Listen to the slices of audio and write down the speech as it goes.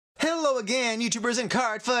Hello again, YouTubers and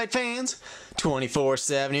Cardfight fans!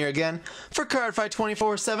 24/7 here again for Cardfight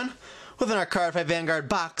 24/7 within our Cardfight Vanguard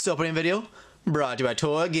box opening video brought to you by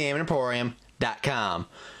ToyGamingEmporium.com.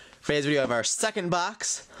 For today's video, we have our second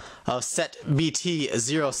box of set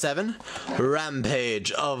BT07,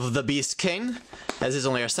 Rampage of the Beast King. As this is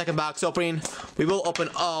only our second box opening, we will open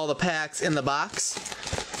all the packs in the box.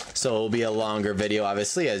 So it will be a longer video,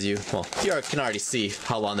 obviously, as you can already see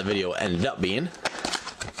how long the video ended up being.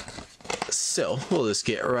 So we'll just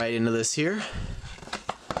get right into this here.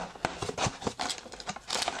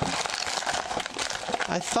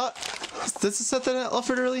 I thought, this is set that at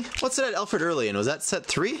Alfred Early? What's it at Alfred Early? And was that set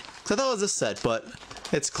 3? Because I thought it was this set, but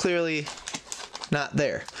it's clearly not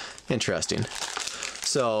there. Interesting.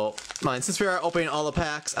 So, since we are opening all the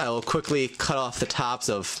packs, I will quickly cut off the tops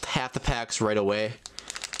of half the packs right away.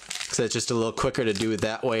 Because it's just a little quicker to do it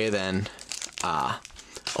that way than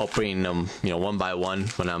opening them, one by one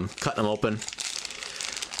when I'm cutting them open.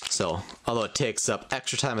 So, although it takes up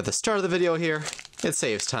extra time at the start of the video here, it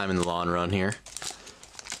saves time in the long run here.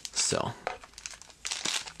 So,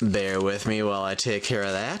 bear with me while I take care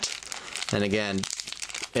of that. And again,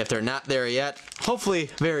 if they're not there yet, hopefully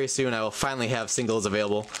very soon I will finally have singles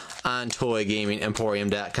available on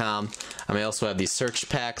ToyGamingEmporium.com. I may also have these search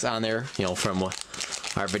packs on there, from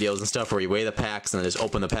our videos and stuff where we weigh the packs and then just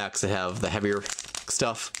open the packs that have the heavier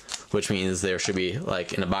stuff, which means there should be,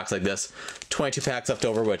 like in a box like this, 22 packs left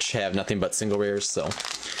over which have nothing but single rares. So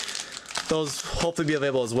those hopefully be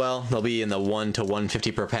available as well. They'll be in the 1 to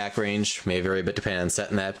 150 per pack range, may vary a bit depending on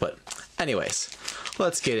setting that, but anyways,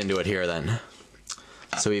 let's get into it here then.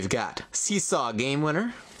 So we've got Seesaw Game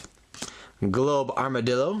Winner, Globe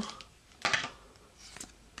Armadillo,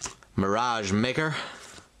 Mirage Maker,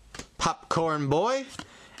 Popcorn Boy,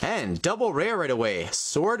 and double rare right away,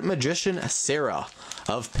 Sword Magician Sarah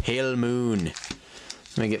of Pale Moon.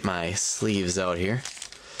 Let me get my sleeves out here.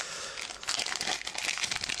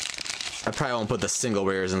 I probably won't put the single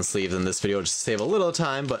rares and sleeves in this video just to save a little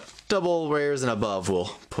time, but double rares and above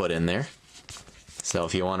we'll put in there. So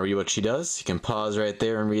if you want to read what she does, you can pause right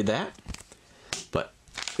there and read that. But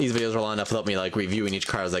these videos are long enough without me reviewing each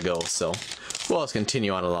card as I go, so we'll just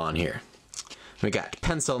continue on along here. We got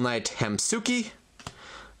Pencil Knight Hamsuki,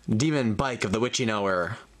 Demon Bike of the Witching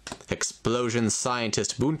Hour, Explosion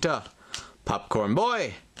Scientist Bunta, Popcorn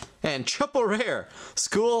Boy, and triple rare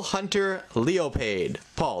School Hunter Leopade.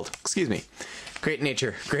 Great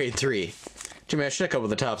Nature, grade 3. Jimmy, I should check up with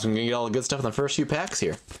the tops. I'm gonna get all the good stuff in the first few packs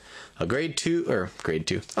here. A grade 2.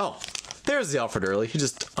 Oh, there's the Alfred Early. He's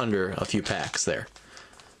just under a few packs there.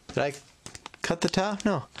 Did I cut the top?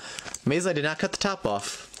 No. Amazing I did not cut the top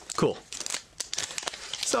off. Cool.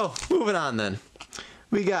 So, moving on then.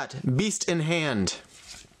 We got Beast in Hand,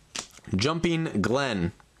 Jumping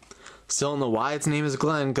Glen. Still don't know why its name is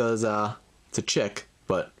Glen, because it's a chick,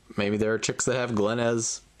 but maybe there are chicks that have Glen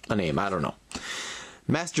as a name, I don't know.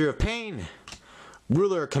 Master of Pain,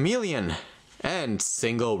 Ruler Chameleon, and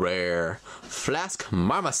single rare Flask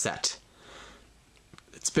Marmoset.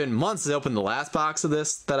 It's been months since I opened the last box of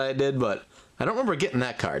this that I did, but I don't remember getting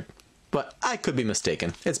that card. But I could be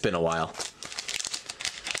mistaken. It's been a while.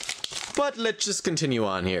 But let's just continue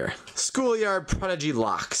on here. Schoolyard Prodigy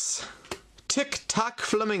Locks, Tick Tock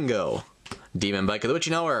Flamingo, Demon Bike of the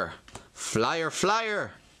Witching Hour,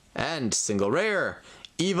 Flyer, and single rare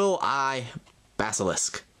Evil Eye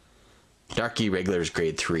Basilisk. Darky Regulars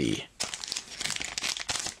grade 3.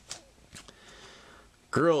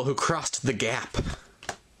 Girl Who Crossed the Gap,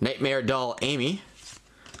 Nightmare Doll Amy,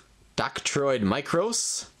 Doctroid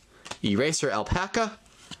Micros, Eraser Alpaca,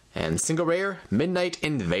 and single rare Midnight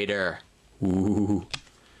Invader. Ooh.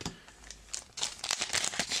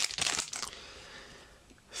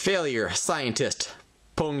 Failure Scientist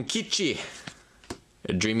Ponkichi,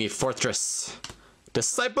 Dreamy Fortress,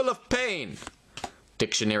 Disciple of Pain,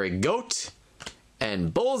 Dictionary Goat,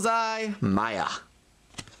 and Bullseye Maya.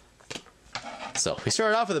 So we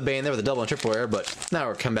started off with a Bane there with a double and triple rare, but now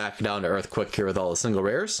we're coming back down to earth quick here with all the single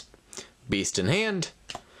rares. Beast in Hand,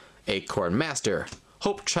 Acorn Master,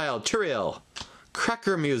 Hope Child Turiel,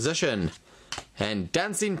 Cracker Musician, and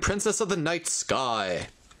Dancing Princess of the Night Sky.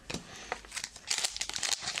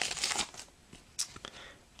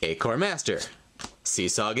 Acorn Master,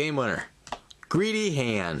 Seesaw Game Winner, Greedy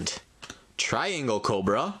Hand, Triangle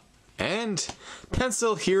Cobra, and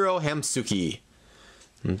Pencil Hero Hamsuki.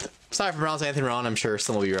 Sorry for pronouncing anything wrong, I'm sure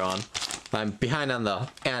some will be wrong. I'm behind on the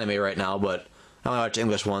anime right now, but I only watch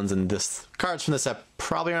English ones, and this cards from this set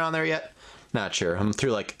probably aren't on there yet. Not sure. I'm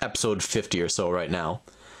through episode 50 or so right now.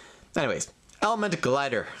 Anyways, Element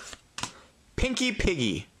Glider, Pinky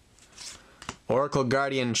Piggy, Oracle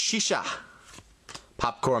Guardian Shisha,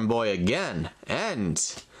 Popcorn Boy again,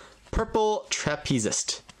 and Purple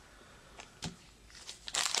Trapezist.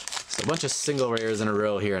 So a bunch of single rares in a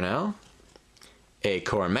row here now.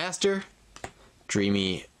 Acorn Master,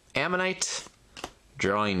 Dreamy Ammonite,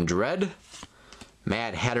 Drawing Dread,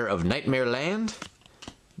 Mad Hatter of Nightmare Land,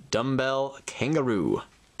 Dumbbell Kangaroo.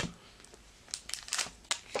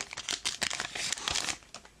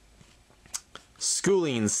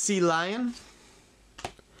 Schooling Sea Lion,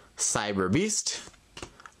 Cyber Beast,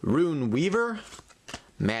 Rune Weaver,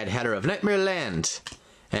 Mad Hatter of Nightmare Land,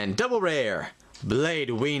 and double rare, Blade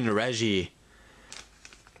Wing Reggie.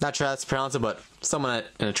 Not sure how that's pronounced, but someone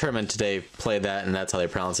in a tournament today played that, and that's how they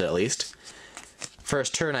pronounce it at least.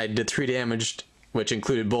 First turn I did 3 damage, which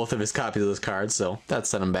included both of his copies of this card, so that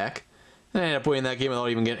sent him back. And I ended up winning that game without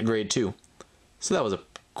even getting a grade 2. So that was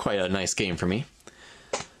quite a nice game for me.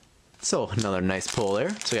 So another nice pull there.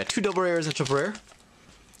 So we got 2 double rares and a triple rare.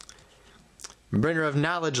 Bringer of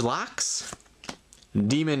Knowledge Locks,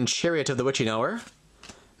 Demon Chariot of the Witching Hour,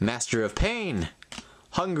 Master of Pain,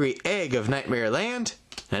 Hungry Egg of Nightmare Land,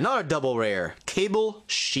 and another double rare, Cable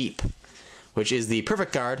Sheep, which is the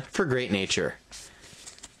perfect card for Great Nature.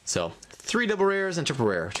 So 3 double rares and triple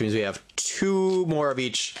rare, which means we have 2 more of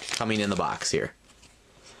each coming in the box here.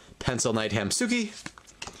 Pencil Knight Hamsuki,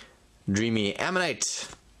 Dreamy Ammonite,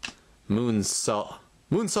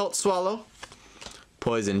 Moonsalt Swallow,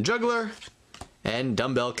 Poison Juggler, and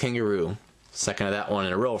Dumbbell Kangaroo. Second of that one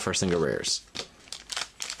in a row for single rares.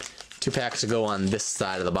 2 packs to go on this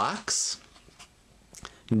side of the box.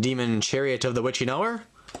 Demon Chariot of the Witching Hour,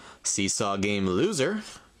 Seesaw Game Loser,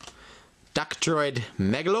 Doctroid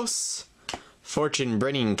Megalos, Fortune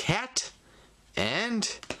Bringing Cat,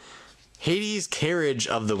 and Hades Carriage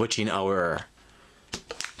of the Witching Hour.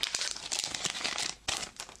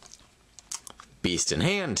 Beast in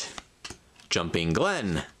Hand, Jumping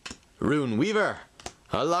Glen, Rune Weaver,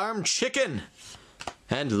 Alarm Chicken,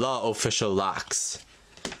 and Law Official Locks.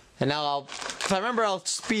 And now if I remember, I'll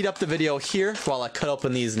speed up the video here while I cut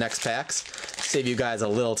open these next packs. Save you guys a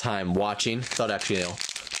little time watching without actually,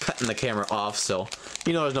 cutting the camera off, so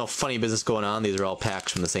there's no funny business going on. These are all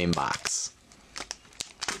packs from the same box.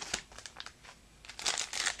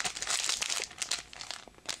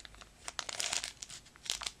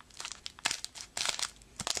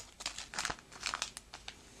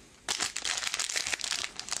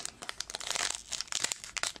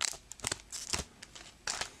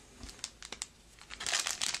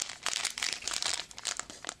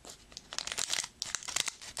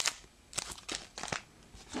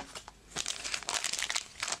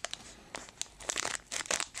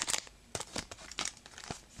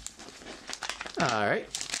 Alright,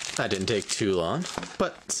 that didn't take too long,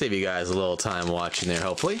 but save you guys a little time watching there,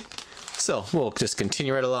 hopefully. So, we'll just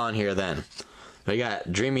continue right along here then. We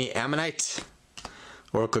got Dreamy Ammonite,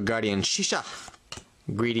 Oracle Guardian Shisha,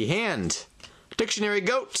 Greedy Hand, Dictionary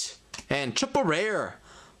Goat, and triple rare,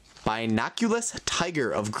 Binoculus Tiger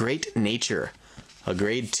of Great Nature, a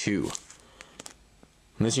grade 2.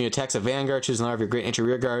 When this unit attacks a Vanguard, choose another of your Great Nature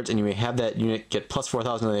rear guards, and you may have that unit get plus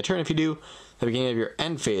 4,000 on the turn. If you do, at the beginning of your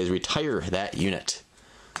end phase, retire that unit.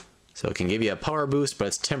 So it can give you a power boost, but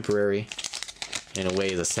it's temporary. In a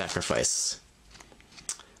way, is a sacrifice.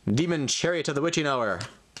 Demon Chariot of the Witching Hour,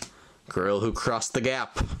 Girl Who Crossed the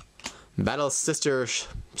Gap, Battle Sister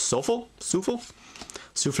Souffle? Souffle?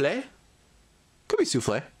 Could be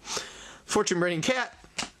Souffle. Fortune Burning Cat,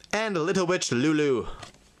 and Little Witch Lulu.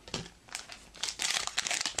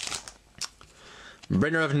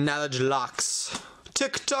 Bringer of Knowledge Locks,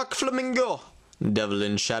 Tick-Tock Flamingo, Devil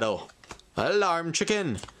in Shadow, Alarm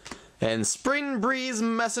Chicken, and Spring Breeze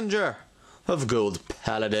Messenger of Gold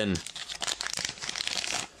Paladin.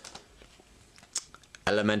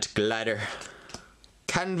 Element Glider,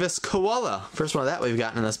 Canvas Koala, first one of that we've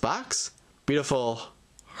gotten in this box. Beautiful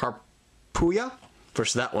Harpuya,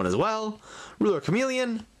 first of that one as well. Ruler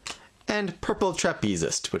Chameleon, and Purple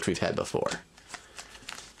Trapezist, which we've had before.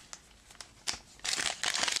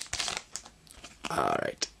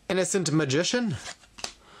 Alright, Innocent Magician,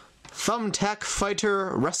 Thumbtack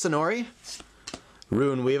Fighter Resinori,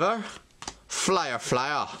 Rune Weaver,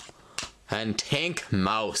 Flyer, and Tank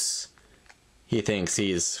Mouse. He thinks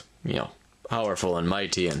he's, powerful and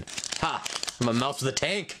mighty, and ha! I'm a mouse with a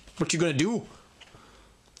tank! What you gonna do?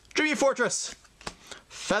 Dreamy Fortress,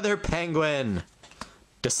 Feather Penguin,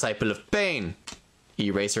 Disciple of Pain,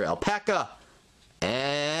 Eraser Alpaca,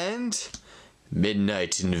 and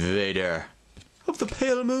Midnight Invader of the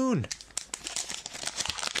Pale Moon.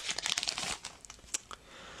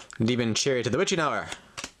 Demon Chariot of the Witching Hour,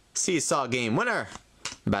 Seesaw Game Winner,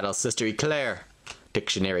 Battle Sister Eclair,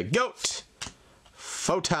 Dictionary Goat,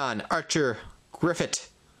 Photon Archer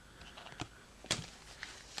Griffith.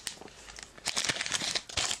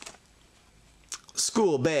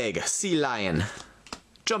 School Bag, Sea Lion.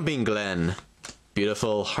 Jumping Glen.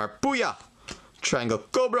 Beautiful Harpooya. Triangle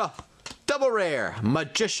Cobra. Double Rare,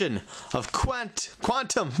 Magician of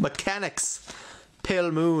Quantum Mechanics.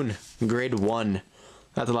 Pale Moon, Grade 1.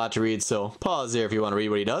 That's a lot to read, so pause there if you want to read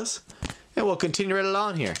what he does. And we'll continue right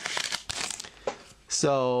along here.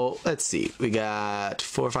 So, let's see. We got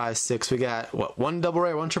 4, 5, 6. We got, what, 1 double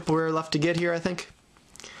rare, 1 triple rare left to get here, I think.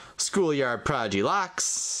 Schoolyard Prodigy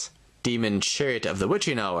Locks. Demon Chariot of the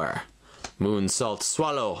Witching Hour. Moonsault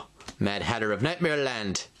Swallow. Mad Hatter of Nightmare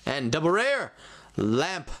Land. And double rare,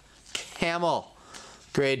 Lamp Camel.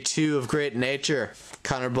 Grade 2 of Great Nature.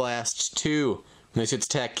 Counterblast 2. When they suits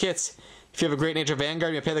attack kits. If you have a Great Nature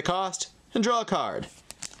Vanguard, you pay the cost and draw a card.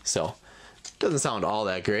 So, doesn't sound all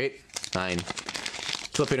that great. Fine.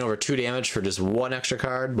 Flipping over 2 damage for just 1 extra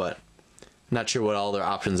card, but not sure what all their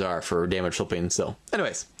options are for damage flipping. So,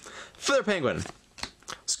 anyways, Feather Penguin.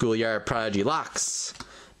 Schoolyard Prodigy Locks.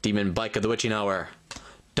 Demon Bike of the Witching Hour.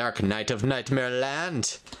 Dark Knight of Nightmare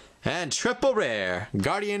Land. And triple rare,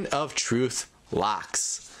 Guardian of Truth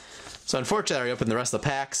Locks. So unfortunately I already opened the rest of the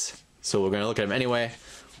packs, so we're going to look at them anyway.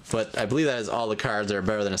 But I believe that is all the cards that are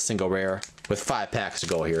better than a single rare, with 5 packs to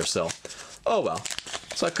go here, so oh well.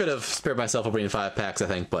 So I could have spared myself opening 5 packs, I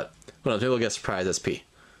think, but who knows, maybe we'll get a surprise SP.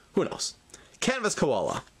 Who knows. Canvas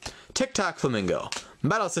Koala, TikTok Flamingo,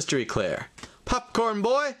 Battle Sister Eclair, Popcorn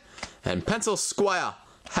Boy, and Pencil Squire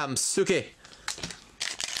Hamsuki.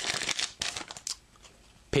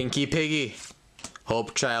 Pinky Piggy,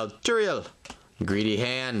 Hope Child Turiel, Greedy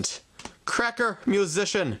Hand, Cracker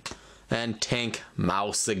Musician, and Tank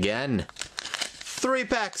Mouse again. 3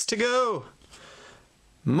 packs to go.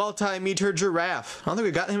 Multimeter Giraffe. I don't think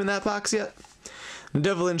we've gotten him in that box yet.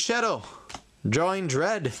 Devil in Shadow, Drawing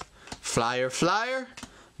Dread, Flyer,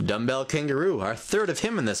 Dumbbell Kangaroo, our 3rd of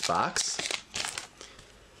him in this box.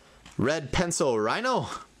 Red Pencil Rhino,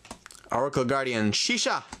 Oracle Guardian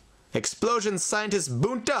Shisha, Explosion Scientist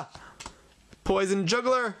Bunta, Poison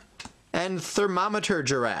Juggler, and Thermometer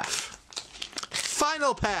Giraffe.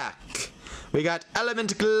 Final pack. We got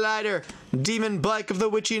Element Glider, Demon Bike of the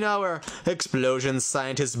Witching Hour, Explosion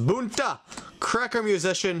Scientist Bunta, Cracker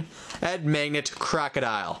Musician, and Magnet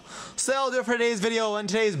Crocodile. So that'll do it for today's video and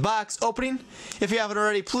today's box opening. If you haven't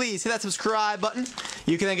already, please hit that subscribe button.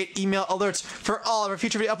 You can then get email alerts for all of our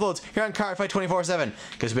future video uploads here on Cardfight 24/7.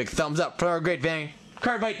 Give us a big thumbs up for our great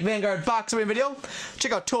Cardfight Vanguard box opening video.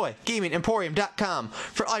 Check out ToyGamingEmporium.com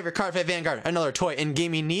for all of your Cardfight Vanguard and other toy and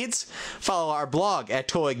gaming needs. Follow our blog at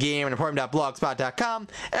ToyGamingEmporium.blogspot.com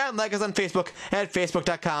and like us on Facebook at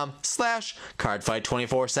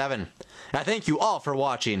Facebook.com/Cardfight247. I thank you all for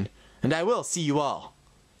watching, and I will see you all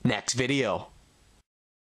next video.